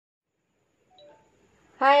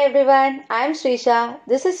Hi everyone, I am Srisa.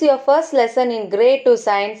 This is your first lesson in Grade 2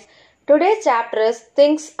 Science. Today's chapter is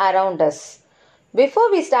Things Around Us.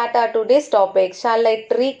 Before we start our today's topic, shall I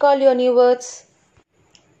recall your new words?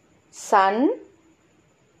 Sun,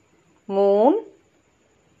 moon,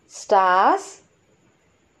 stars,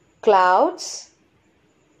 clouds,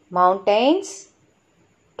 mountains,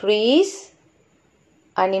 trees,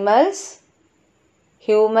 animals,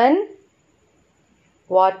 human,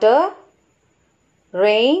 water,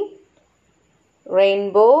 rain,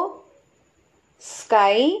 rainbow,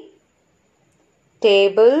 sky,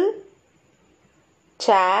 table,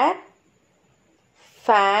 chair,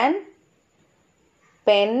 fan,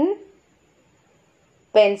 pen,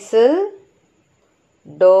 pencil,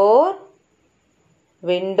 door,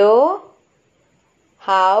 window,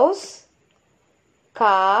 house,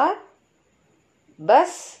 car,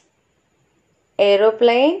 bus,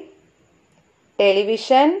 aeroplane,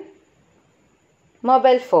 television,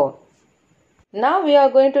 mobile phone. Now we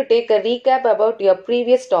are going to take a recap about your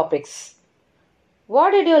previous topics.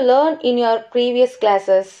 What did you learn in your previous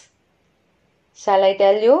classes? Shall I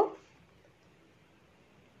tell you?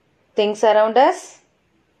 Things around us,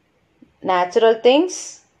 natural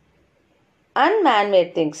things, and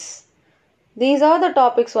man-made things. These are the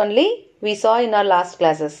topics only we saw in our last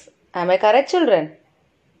classes. Am I correct, children?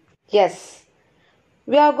 Yes.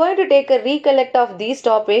 We are going to take a recollect of these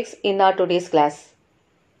topics in our today's class.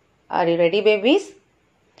 Are you ready, babies?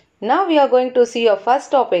 Now we are going to see our first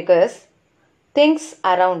topic is things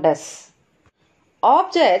around us.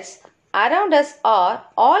 Objects around us are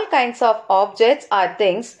all kinds of objects or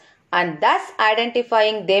things, and thus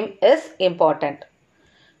identifying them is important.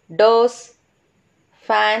 Doors,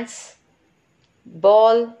 fans,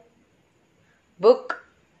 ball, book,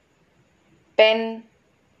 pen,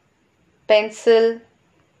 pencil,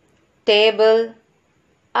 table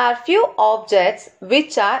are few objects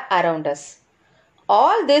which are around us.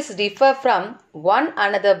 All these differ from one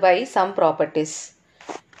another by some properties.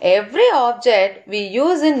 Every object we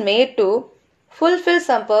use is made to fulfill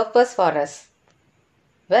some purpose for us.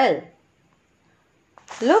 Well,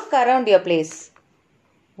 look around your place.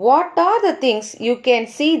 What are the things you can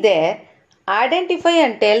see there? Identify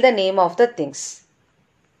and tell the name of the things.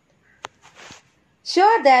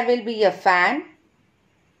 Sure, there will be a fan,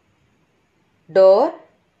 door,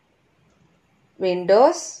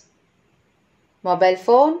 windows, mobile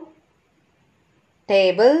phone,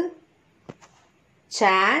 table,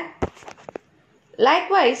 chair.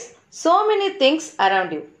 Likewise, so many things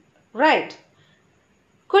around you. Right.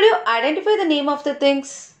 Could you identify the name of the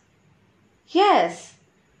things? Yes.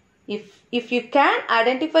 If you can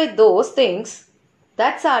identify those things,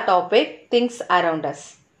 that's our topic, things around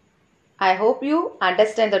us. I hope you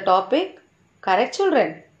understand the topic. Correct,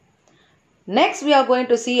 children? Next, we are going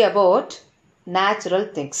to see about natural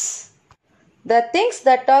things. The things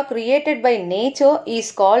that are created by nature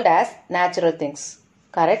is called as natural things.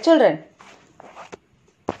 Correct, children?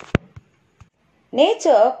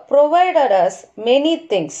 Nature provided us many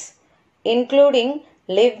things, including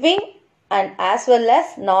living and as well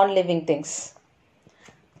as non-living things.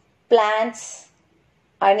 Plants,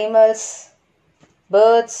 animals,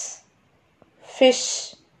 birds,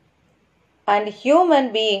 fish, and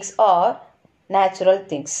human beings are natural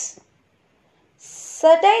things.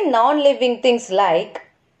 Certain non-living things like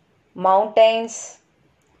mountains,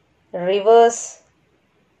 rivers,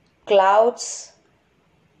 clouds,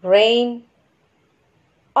 rain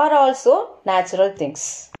are also natural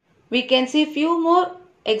things. We can see few more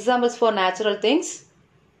examples for natural things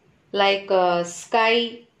like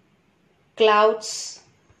sky, clouds,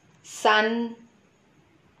 sun,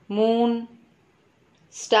 moon,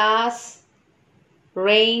 stars,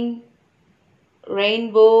 rain,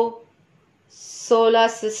 rainbow, solar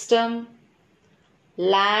system,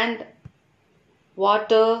 land,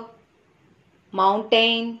 water,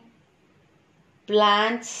 mountain,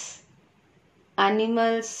 plants,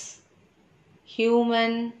 animals,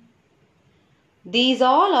 human. These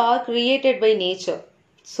all are created by nature.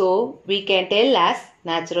 So we can tell as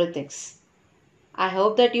natural things. I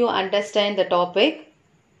hope that you understand the topic.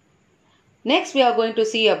 Next we are going to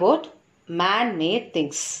see about man-made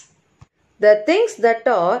things. The things that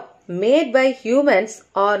are made by humans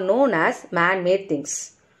are known as man-made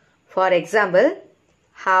things. For example,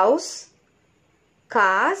 house,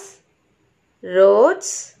 cars,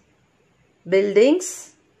 roads,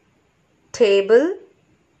 buildings, table,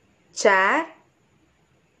 chair,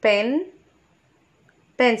 pen,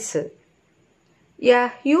 pencil. A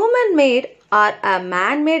human-made or a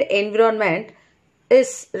man-made environment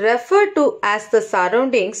is referred to as the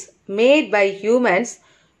surroundings made by humans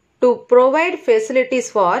to provide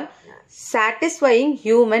facilities for satisfying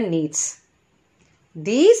human needs.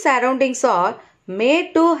 These surroundings are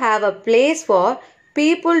made to have a place for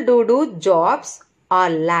people to do jobs or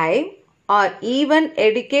live or even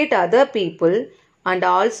educate other people, and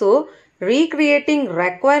also recreating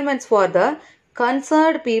requirements for the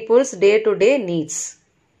concerned people's day-to-day needs.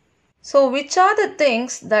 So which are the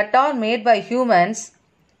things that are made by humans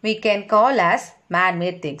we can call as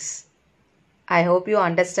man-made things? I hope you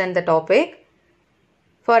understand the topic.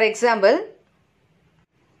 For example,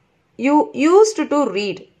 you used to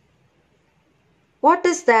read. What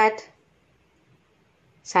is that?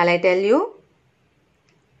 Shall I tell you?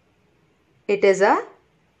 It is a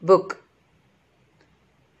book.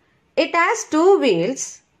 It has two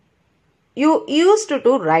wheels. You used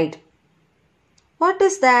to ride. What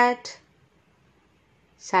is that?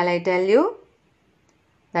 Shall I tell you?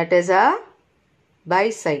 That is a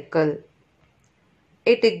bicycle.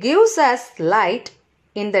 It gives us light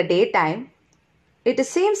in the daytime. It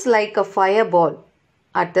seems like a fireball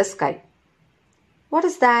at the sky. What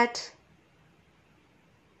is that?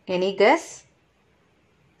 Any guess?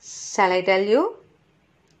 Shall I tell you?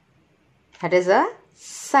 That is a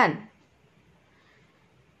sun.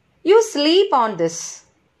 You sleep on this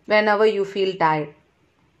whenever you feel tired.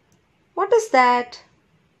 What is that?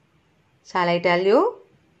 Shall I tell you?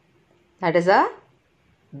 That is a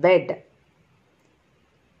bed.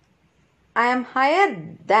 I am higher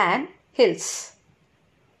than hills.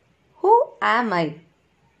 Who am I?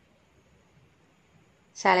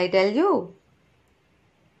 Shall I tell you?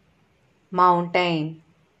 Mountain.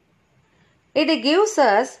 It gives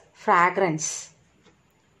us fragrance.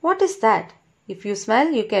 What is that? If you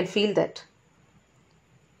smell, you can feel that.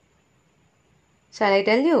 Shall I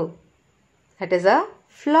tell you? That is a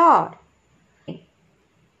flower.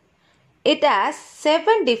 It has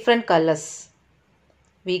 7 different colors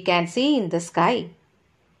we can see in the sky.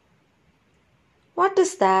 What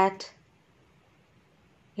is that?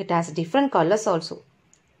 It has different colors also.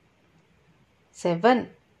 7.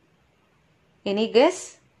 Any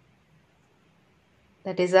guess?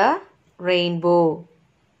 That is a rainbow.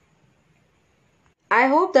 I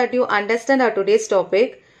hope that you understand our today's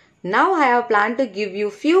topic. Now I have planned to give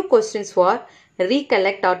you few questions for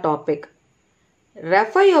recollect our topic.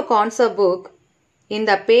 Refer your concept book in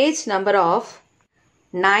the page number of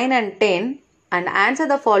 9 and 10 and answer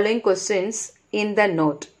the following questions in the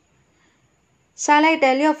note. Shall I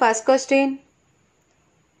tell you first question?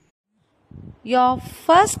 Your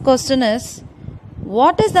first question is,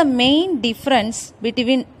 what is the main difference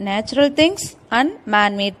between natural things and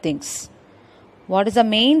man-made things? What is the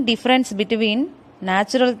main difference between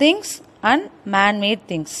natural things and man-made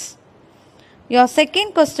things? Your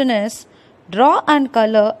second question is, draw and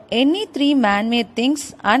color any 3 man-made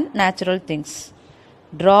things and natural things.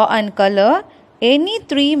 Draw and color any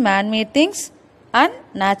 3 man-made things and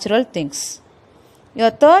natural things. Your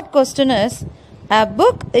third question is, a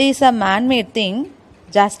book is a man-made thing.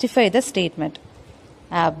 Justify the statement.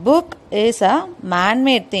 A book is a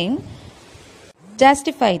man-made thing.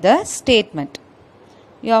 Justify the statement.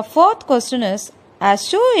 Your fourth question is, a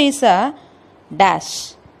shoe is a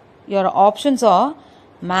dash. Your options are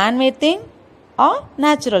man-made thing or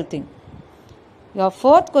natural thing. Your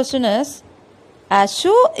fourth question is, a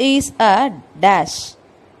shoe is a dash.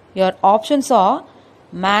 Your options are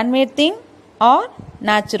man-made thing or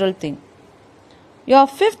natural thing. Your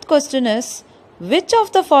fifth question is, which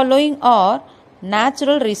of the following are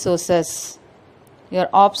natural resources? Your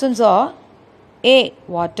options are A.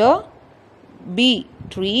 Water, B.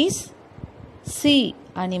 Trees, C.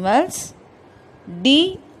 Animals,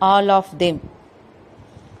 D. All of them.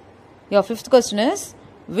 Your fifth question is,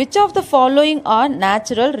 which of the following are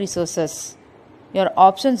natural resources? Your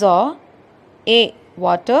options are A.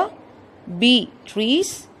 Water, B.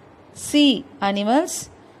 Trees, C. Animals,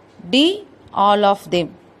 D. All of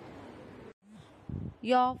them.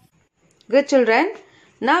 Good children,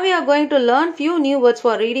 now we are going to learn few new words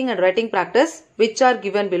for reading and writing practice which are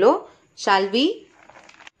given below. Shall we?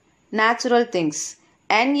 Natural things.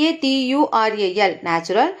 N-A-T-U-R-A-L,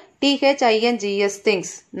 natural. T-H-I-N-G-S,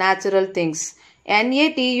 things, natural things.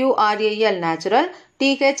 N-A-T-U-R-A-L, natural.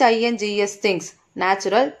 T-H-I-N-G-S, things,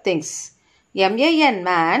 natural things. M-A-N,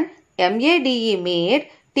 man. M-A-D-E, made.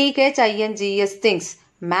 T-H-I-N-G-S, things,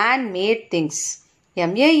 man-made things.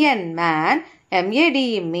 M-A-N, man.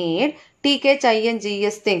 M-A-D-E, made.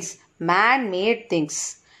 T-H-I-N-G-S, things, man-made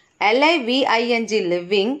things. L-I-V-I-N-G,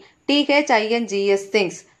 living. T-H-I-N-G-S,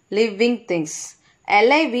 things, living things.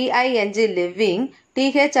 L-I-V-I-N-G, living.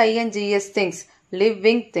 T-H-I-N-G-S, things,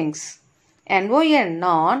 living things. N-O-N,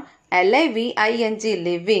 non. L-I-V-I-N-G,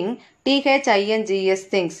 living. T-H-I-N-G-S,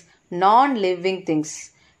 things, non-living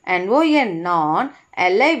things. N-O-N, non,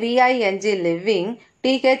 L-I-V-I-N-G, living,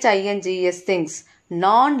 T-H-I-N-G-S, things,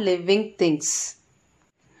 non-living things.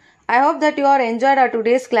 I hope that you are enjoyed our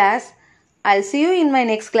today's class. I'll see you in my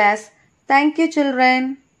next class. Thank you,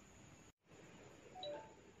 children.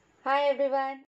 Hi, everyone.